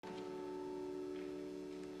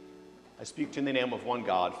I speak to you in the name of one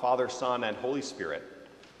God, Father, Son, and Holy Spirit.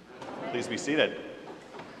 Please be seated.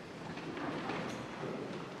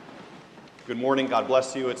 Good morning. God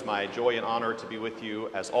bless you. It's my joy and honor to be with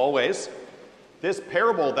you as always. This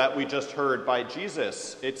parable that we just heard by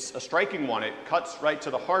Jesus, it's a striking one. It cuts right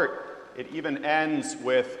to the heart. It even ends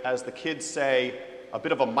with, as the kids say, a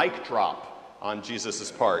bit of a mic drop on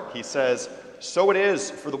Jesus' part. He says, "So it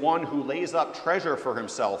is for the one who lays up treasure for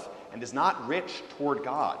himself and is not rich toward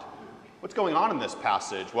God." What's going on in this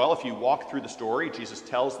passage? Well, if you walk through the story, Jesus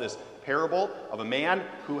tells this parable of a man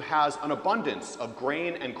who has an abundance of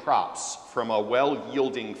grain and crops from a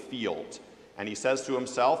well-yielding field. And he says to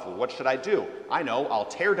himself, well, what should I do? I know, I'll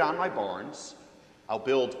tear down my barns, I'll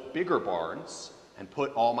build bigger barns, and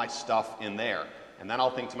put all my stuff in there. And then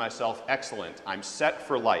I'll think to myself, excellent, I'm set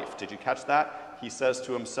for life. Did you catch that? He says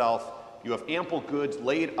to himself, you have ample goods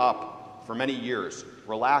laid up for many years.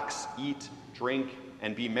 Relax, eat, drink,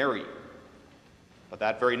 and be merry. But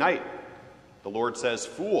that very night, the Lord says,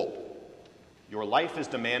 fool, your life is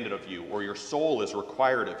demanded of you, or your soul is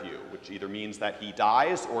required of you, which either means that he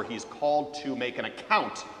dies or he's called to make an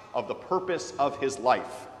account of the purpose of his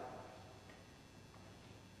life.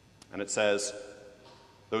 And it says,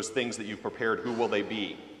 those things that you've prepared, who will they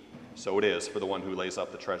be? So it is for the one who lays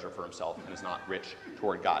up the treasure for himself and is not rich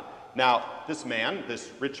toward God. Now, this man, this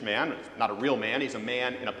rich man, is not a real man, he's a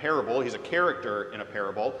man in a parable, he's a character in a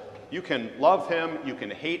parable. You can love him, you can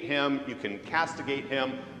hate him, you can castigate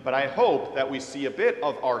him, but I hope that we see a bit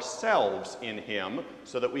of ourselves in him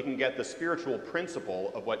so that we can get the spiritual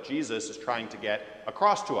principle of what Jesus is trying to get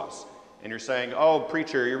across to us. And you're saying, oh,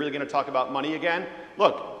 preacher, you're really going to talk about money again?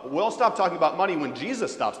 Look, we'll stop talking about money when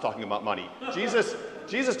Jesus stops talking about money.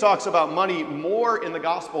 Jesus talks about money more in the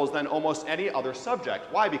Gospels than almost any other subject.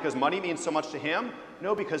 Why? Because money means so much to him?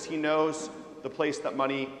 No, because he knows the place that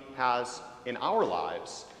money has in our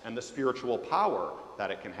lives and the spiritual power that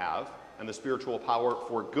it can have, and the spiritual power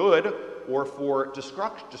for good or for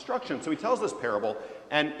destruction. So he tells this parable,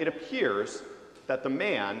 and it appears that the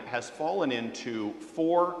man has fallen into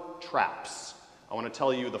 4 traps. I want to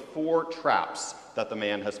tell you the 4 traps that the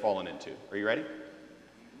man has fallen into. Are you ready?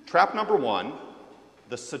 Trap number 1,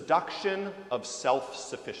 the seduction of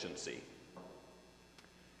self-sufficiency.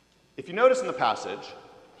 If you notice in the passage,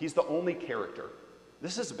 he's the only character.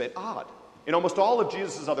 This is a bit odd. In almost all of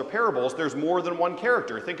Jesus' other parables, there's more than one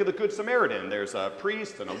character. Think of the Good Samaritan. There's a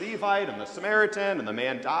priest and a Levite and the Samaritan and the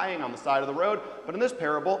man dying on the side of the road. But in this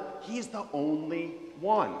parable, he's the only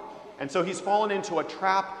one. And so he's fallen into a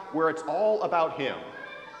trap where it's all about him.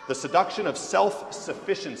 The seduction of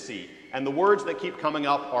self-sufficiency. And the words that keep coming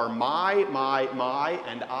up are my,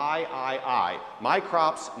 and I. My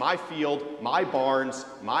crops, my field, my barns,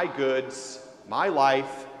 my goods, my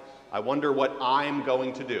life. I wonder what I'm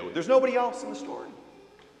going to do. There's nobody else in the story.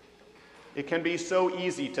 It can be so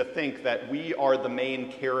easy to think that we are the main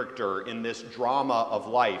character in this drama of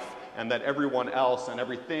life, and that everyone else and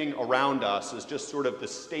everything around us is just sort of the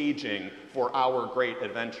staging for our great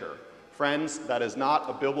adventure. Friends, that is not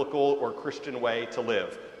a biblical or Christian way to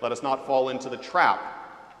live. Let us not fall into the trap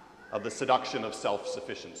of the seduction of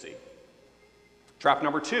self-sufficiency. Trap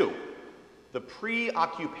number 2, the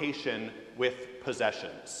preoccupation with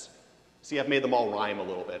possessions. See, I've made them all rhyme a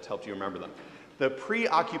little bit, helped you remember them. The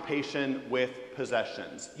preoccupation with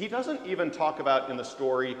possessions. He doesn't even talk about in the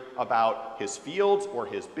story about his fields or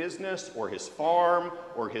his business or his farm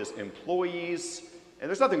or his employees. And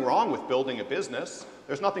there's nothing wrong with building a business.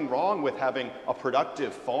 There's nothing wrong with having a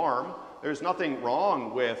productive farm. There's nothing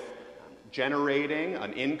wrong with generating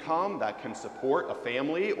an income that can support a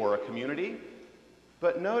family or a community.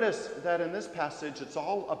 But notice that in this passage, it's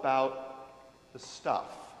all about the stuff,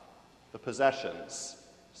 the possessions,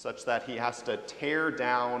 such that he has to tear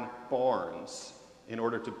down barns in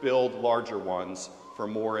order to build larger ones for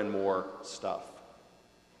more and more stuff.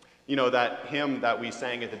 You know, that hymn that we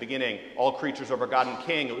sang at the beginning, All Creatures of Our God and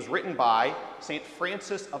King, it was written by St.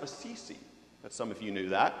 Francis of Assisi. But some of you knew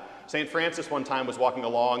that. St. Francis one time was walking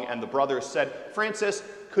along and the brothers said, Francis,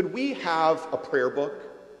 could we have a prayer book?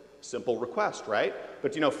 Simple request, right?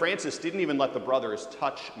 But you know, Francis didn't even let the brothers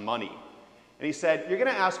touch money. And he said, you're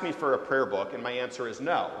going to ask me for a prayer book, and my answer is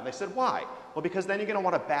no. And they said, why? Well, because then you're going to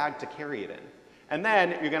want a bag to carry it in. And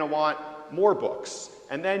then you're going to want more books.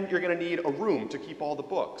 And then you're going to need a room to keep all the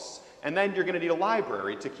books. And then you're going to need a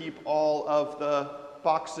library to keep all of the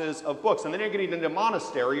boxes of books. And then you're going to need a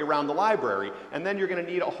monastery around the library. And then you're going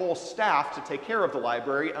to need a whole staff to take care of the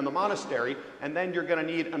library and the monastery. And then you're going to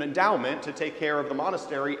need an endowment to take care of the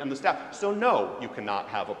monastery and the staff. So no, you cannot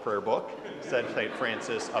have a prayer book, said St.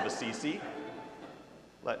 Francis of Assisi.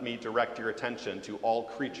 Let me direct your attention to all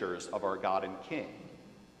creatures of our God and King.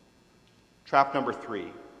 Trap number 3,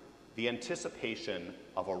 the anticipation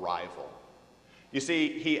of arrival. You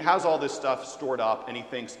see, he has all this stuff stored up and he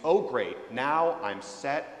thinks, oh great, now I'm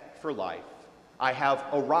set for life. I have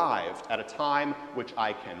arrived at a time which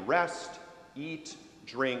I can rest, eat,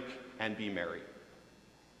 drink, and be merry.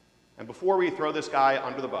 And before we throw this guy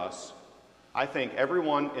under the bus, I think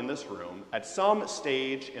everyone in this room, at some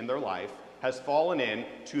stage in their life, has fallen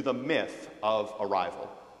into the myth of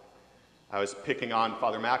arrival. I was picking on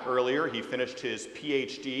Father Mac earlier. He finished his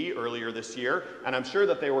PhD earlier this year, and I'm sure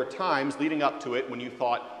that there were times leading up to it when you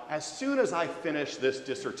thought, as soon as I finish this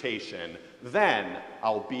dissertation, then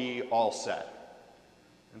I'll be all set.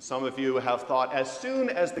 And some of you have thought, as soon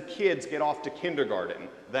as the kids get off to kindergarten,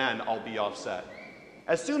 then I'll be all set.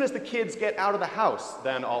 As soon as the kids get out of the house,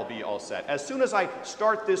 then I'll be all set. As soon as I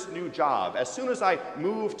start this new job, as soon as I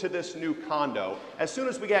move to this new condo, as soon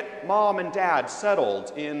as we get mom and dad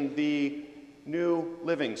settled in the new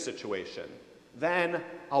living situation, then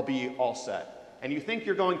I'll be all set. And you think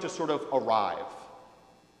you're going to sort of arrive.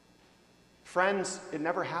 Friends, it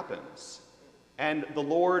never happens. And the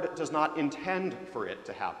Lord does not intend for it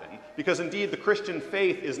to happen. Because indeed, the Christian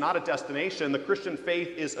faith is not a destination. The Christian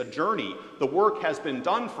faith is a journey. The work has been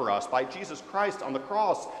done for us by Jesus Christ on the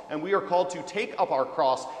cross, and we are called to take up our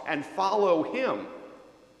cross and follow him.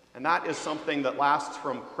 And that is something that lasts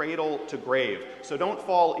from cradle to grave. So don't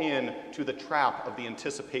fall into the trap of the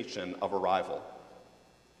anticipation of arrival.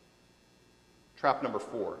 Trap number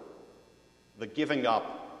 4, the giving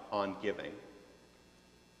up on giving.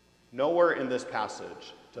 Nowhere in this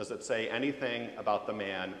passage does it say anything about the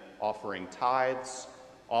man offering tithes,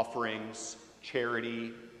 offerings,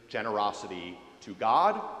 charity, generosity to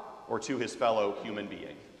God or to his fellow human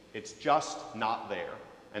being. It's just not there.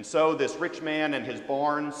 And so this rich man and his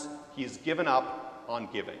barns, he's given up on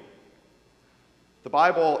giving. The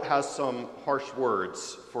Bible has some harsh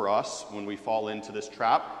words for us when we fall into this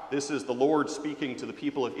trap. This is the Lord speaking to the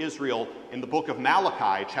people of Israel in the book of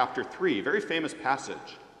Malachi, chapter 3, very famous passage.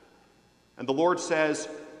 And the Lord says,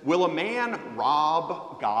 will a man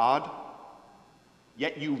rob God?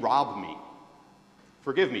 Yet you rob me.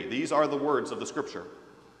 Forgive me, these are the words of the scripture.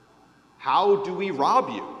 How do we rob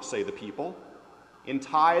you, say the people? In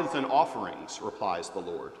tithes and offerings, replies the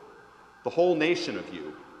Lord. The whole nation of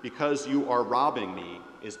you, because you are robbing me,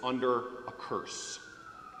 is under a curse.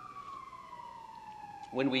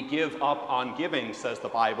 When we give up on giving, says the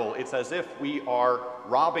Bible, it's as if we are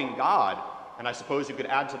robbing God. And I suppose you could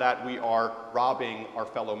add to that, we are robbing our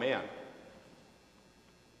fellow man.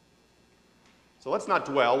 So let's not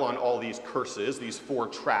dwell on all these curses, these 4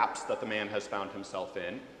 traps that the man has found himself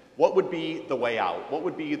in. What would be the way out? What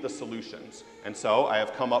would be the solutions? And so I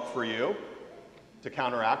have come up for you to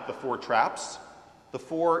counteract the 4 traps, the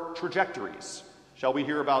 4 trajectories. Shall we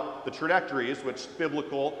hear about the trajectories which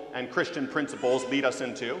biblical and Christian principles lead us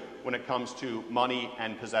into when it comes to money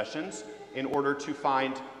and possessions in order to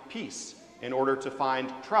find peace, in order to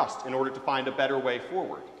find trust, in order to find a better way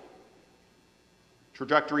forward?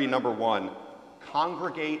 Trajectory number 1,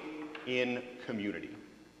 congregate in community.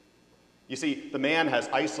 You see, the man has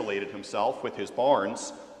isolated himself with his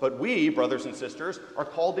barns, but we, brothers and sisters, are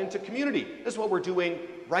called into community. This is what we're doing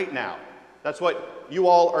right now. That's what you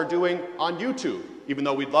all are doing on YouTube. Even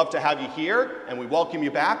though we'd love to have you here and we welcome you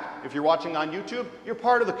back, if you're watching on YouTube, you're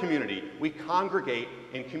part of the community. We congregate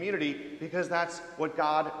in community because that's what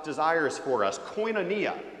God desires for us.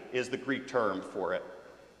 Koinonia is the Greek term for it.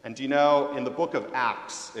 And do you know, in the book of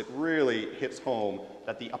Acts, it really hits home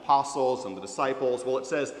that the apostles and the disciples, well, it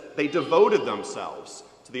says they devoted themselves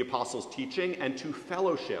to the apostles' teaching and to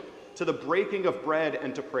fellowship, to the breaking of bread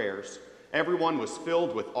and to prayers. Everyone was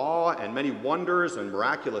filled with awe, and many wonders and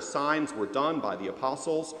miraculous signs were done by the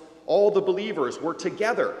apostles. All the believers were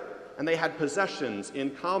together, and they had possessions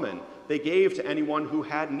in common. They gave to anyone who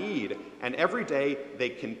had need, and every day they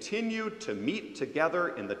continued to meet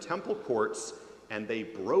together in the temple courts, and they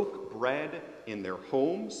broke bread in their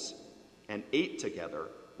homes and ate together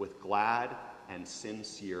with glad and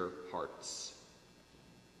sincere hearts.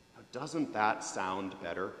 Now, doesn't that sound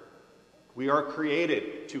better? We are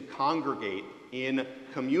created to congregate in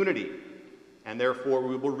community, and therefore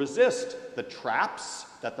we will resist the traps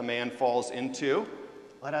that the man falls into.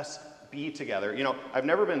 Let us be together. You know, I've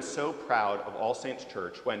never been so proud of All Saints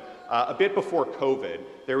Church when a bit before COVID,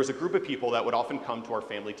 there was a group of people that would often come to our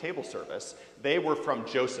family table service. They were from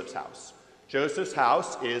Joseph's House. Joseph's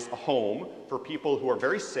House is a home for people who are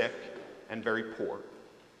very sick and very poor.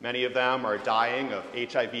 Many of them are dying of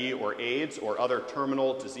HIV or AIDS or other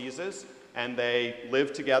terminal diseases, and they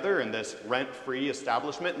live together in this rent-free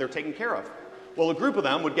establishment, and they're taken care of. Well, a group of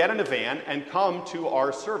them would get in a van and come to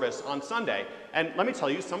our service on Sunday. And let me tell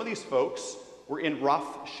you, some of these folks were in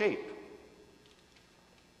rough shape.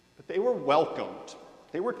 But they were welcomed.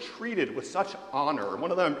 They were treated with such honor.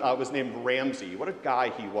 One of them was named Ramsey. What a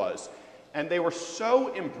guy he was. And they were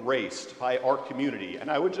so embraced by our community. And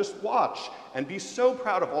I would just watch and be so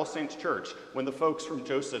proud of All Saints Church when the folks from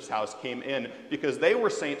Joseph's house came in, because they were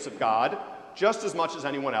saints of God just as much as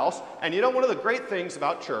anyone else. And you know, one of the great things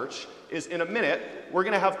about church is in a minute, we're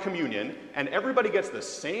going to have communion, and everybody gets the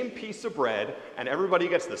same piece of bread, and everybody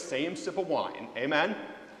gets the same sip of wine. Amen?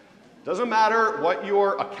 Doesn't matter what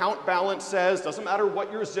your account balance says, doesn't matter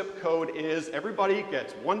what your zip code is, everybody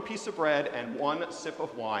gets one piece of bread and one sip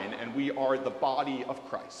of wine, and we are the body of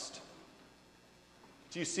Christ.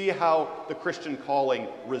 Do you see how the Christian calling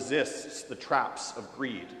resists the traps of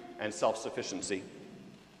greed and self-sufficiency?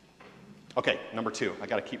 Okay, number 2. I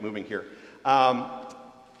got to keep moving here.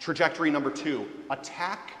 Trajectory number 2,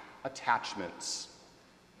 attack attachments.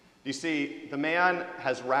 You see, the man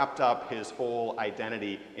has wrapped up his whole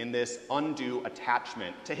identity in this undue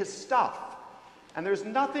attachment to his stuff. And there's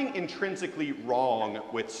nothing intrinsically wrong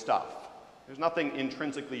with stuff. There's nothing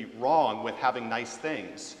intrinsically wrong with having nice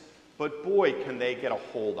things. But boy, can they get a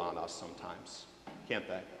hold on us sometimes, can't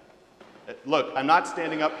they? Look, I'm not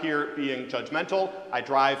standing up here being judgmental. I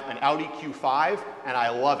drive an Audi Q5, and I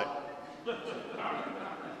love it.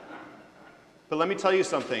 But let me tell you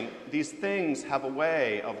something. These things have a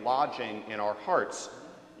way of lodging in our hearts.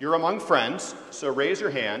 You're among friends, so raise your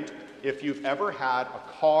hand if you've ever had a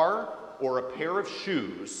car or a pair of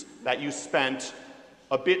shoes that you spent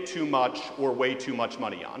a bit too much or way too much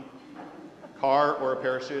money on. Car or a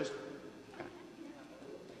pair of shoes?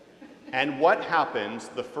 And what happens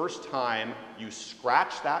the first time you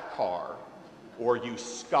scratch that car or you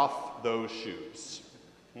scuff those shoes?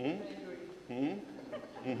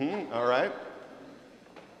 All right.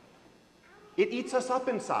 It eats us up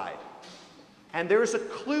inside. And there's a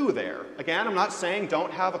clue there. Again, I'm not saying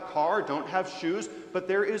don't have a car, don't have shoes, but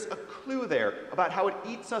there is a clue there about how it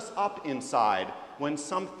eats us up inside when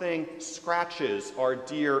something scratches our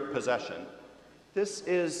dear possession. This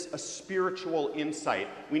is a spiritual insight.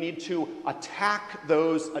 We need to attack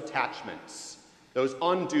those attachments, those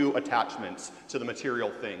undue attachments to the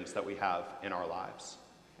material things that we have in our lives.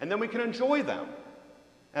 And then we can enjoy them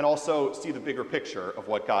and also see the bigger picture of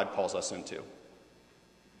what God calls us into.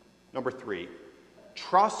 Number 3,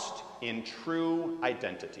 trust in true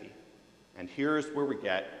identity. And here's where we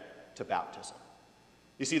get to baptism.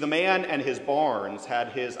 You see, the man and his barns had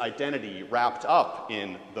his identity wrapped up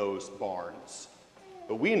in those barns.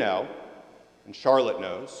 But we know, and Charlotte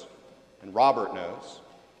knows, and Robert knows,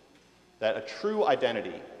 that a true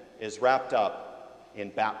identity is wrapped up in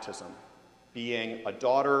baptism, being a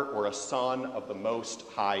daughter or a son of the Most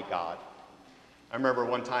High God. I remember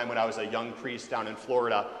one time when I was a young priest down in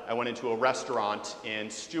Florida, I went into a restaurant in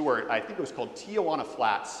Stewart, I think it was called Tijuana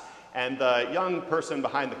Flats, and the young person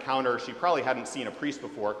behind the counter, she probably hadn't seen a priest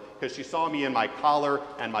before, because she saw me in my collar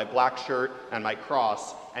and my black shirt and my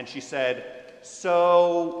cross, and she said,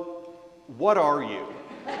 "So, what are you?"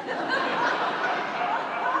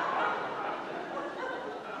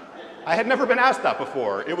 I had never been asked that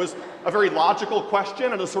before. It was a very logical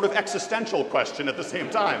question and a sort of existential question at the same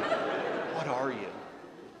time. What are you?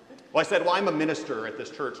 Well, I said, well, I'm a minister at this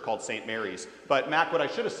church called St. Mary's. But Mac, what I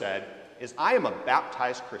should have said is I am a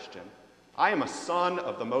baptized Christian. I am a son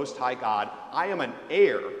of the Most High God. I am an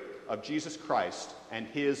heir of Jesus Christ and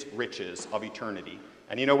his riches of eternity.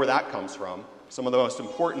 And you know where that comes from? Some of the most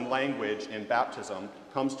important language in baptism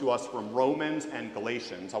comes to us from Romans and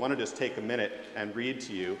Galatians. I want to just take a minute and read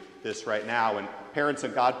to you this right now. And parents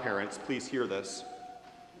and godparents, please hear this.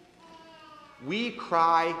 We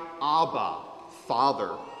cry, Abba,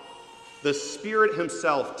 Father. The Spirit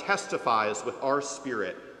himself testifies with our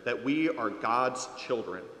spirit that we are God's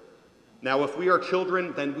children. Now, if we are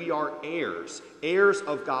children, then we are heirs, heirs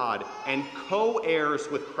of God, and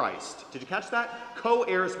co-heirs with Christ. Did you catch that?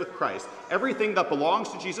 Co-heirs with Christ. Everything that belongs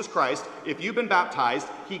to Jesus Christ, if you've been baptized,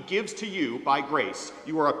 he gives to you by grace.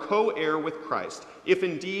 You are a co-heir with Christ, if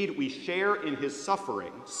indeed we share in his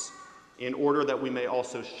sufferings, in order that we may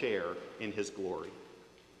also share in his glory.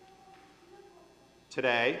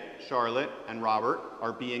 Today, Charlotte and Robert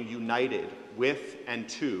are being united with and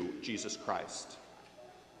to Jesus Christ.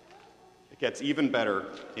 It gets even better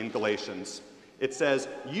in Galatians. It says,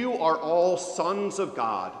 "You are all sons of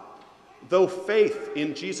God, though faith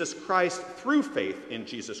in Jesus Christ, through faith in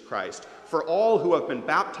Jesus Christ. For all who have been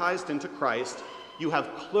baptized into Christ, you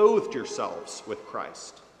have clothed yourselves with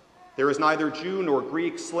Christ. There is neither Jew nor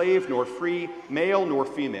Greek, slave nor free, male nor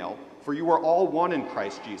female, for you are all one in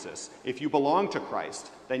Christ Jesus. If you belong to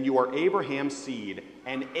Christ, then you are Abraham's seed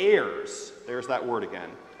and heirs, there's that word again,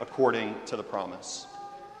 according to the promise.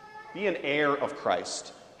 Be an heir of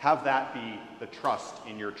Christ. Have that be the trust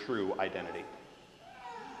in your true identity.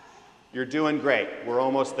 You're doing great. We're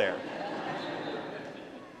almost there.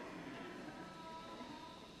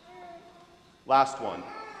 Last one.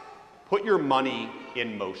 Put your money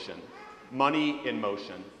in motion. Money in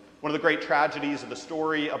motion. One of the great tragedies of the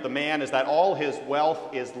story of the man is that all his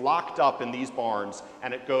wealth is locked up in these barns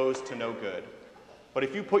and it goes to no good. But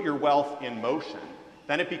if you put your wealth in motion,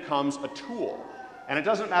 then it becomes a tool. And it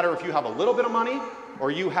doesn't matter if you have a little bit of money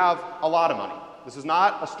or you have a lot of money. This is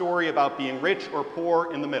not a story about being rich or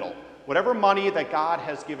poor in the middle. Whatever money that God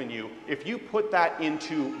has given you, if you put that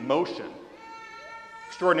into motion,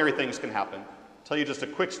 extraordinary things can happen. I'll tell you just a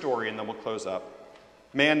quick story and then we'll close up.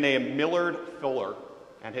 A man named Millard Fuller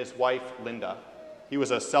and his wife Linda. He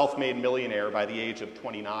was a self-made millionaire by the age of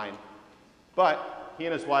 29. But he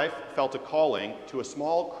and his wife felt a calling to a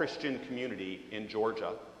small Christian community in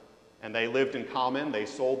Georgia. And they lived in common, they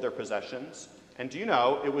sold their possessions. And do you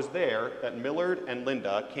know, it was there that Millard and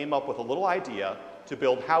Linda came up with a little idea to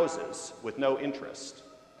build houses with no interest.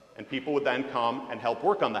 And people would then come and help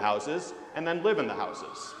work on the houses and then live in the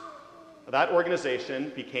houses. That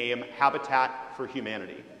organization became Habitat for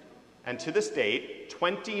Humanity. And to this date,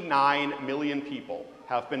 29 million people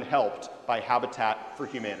have been helped by Habitat for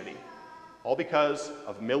Humanity. All because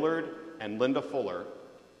of Millard and Linda Fuller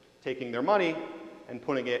taking their money and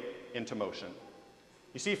putting it into motion.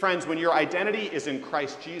 You see, friends, when your identity is in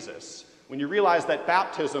Christ Jesus, when you realize that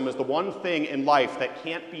baptism is the one thing in life that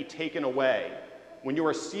can't be taken away, when you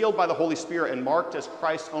are sealed by the Holy Spirit and marked as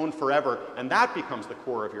Christ's own forever, and that becomes the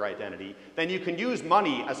core of your identity, then you can use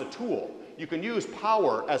money as a tool. You can use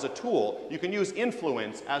power as a tool. You can use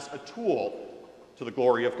influence as a tool to the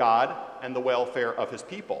glory of God and the welfare of his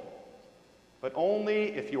people. But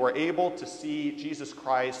only if you are able to see Jesus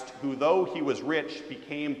Christ, who though he was rich,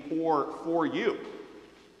 became poor for you,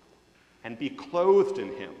 and be clothed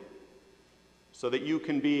in him, so that you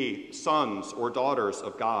can be sons or daughters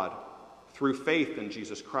of God through faith in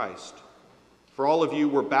Jesus Christ. For all of you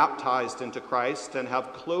were baptized into Christ and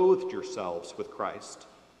have clothed yourselves with Christ.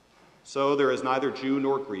 So there is neither Jew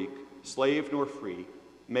nor Greek, slave nor free,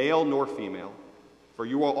 male nor female, for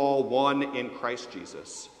you are all one in Christ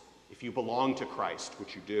Jesus. If you belong to Christ,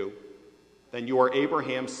 which you do, then you are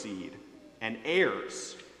Abraham's seed and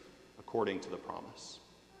heirs according to the promise.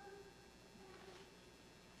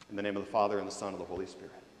 In the name of the Father, and the Son, and the Holy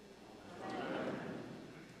Spirit.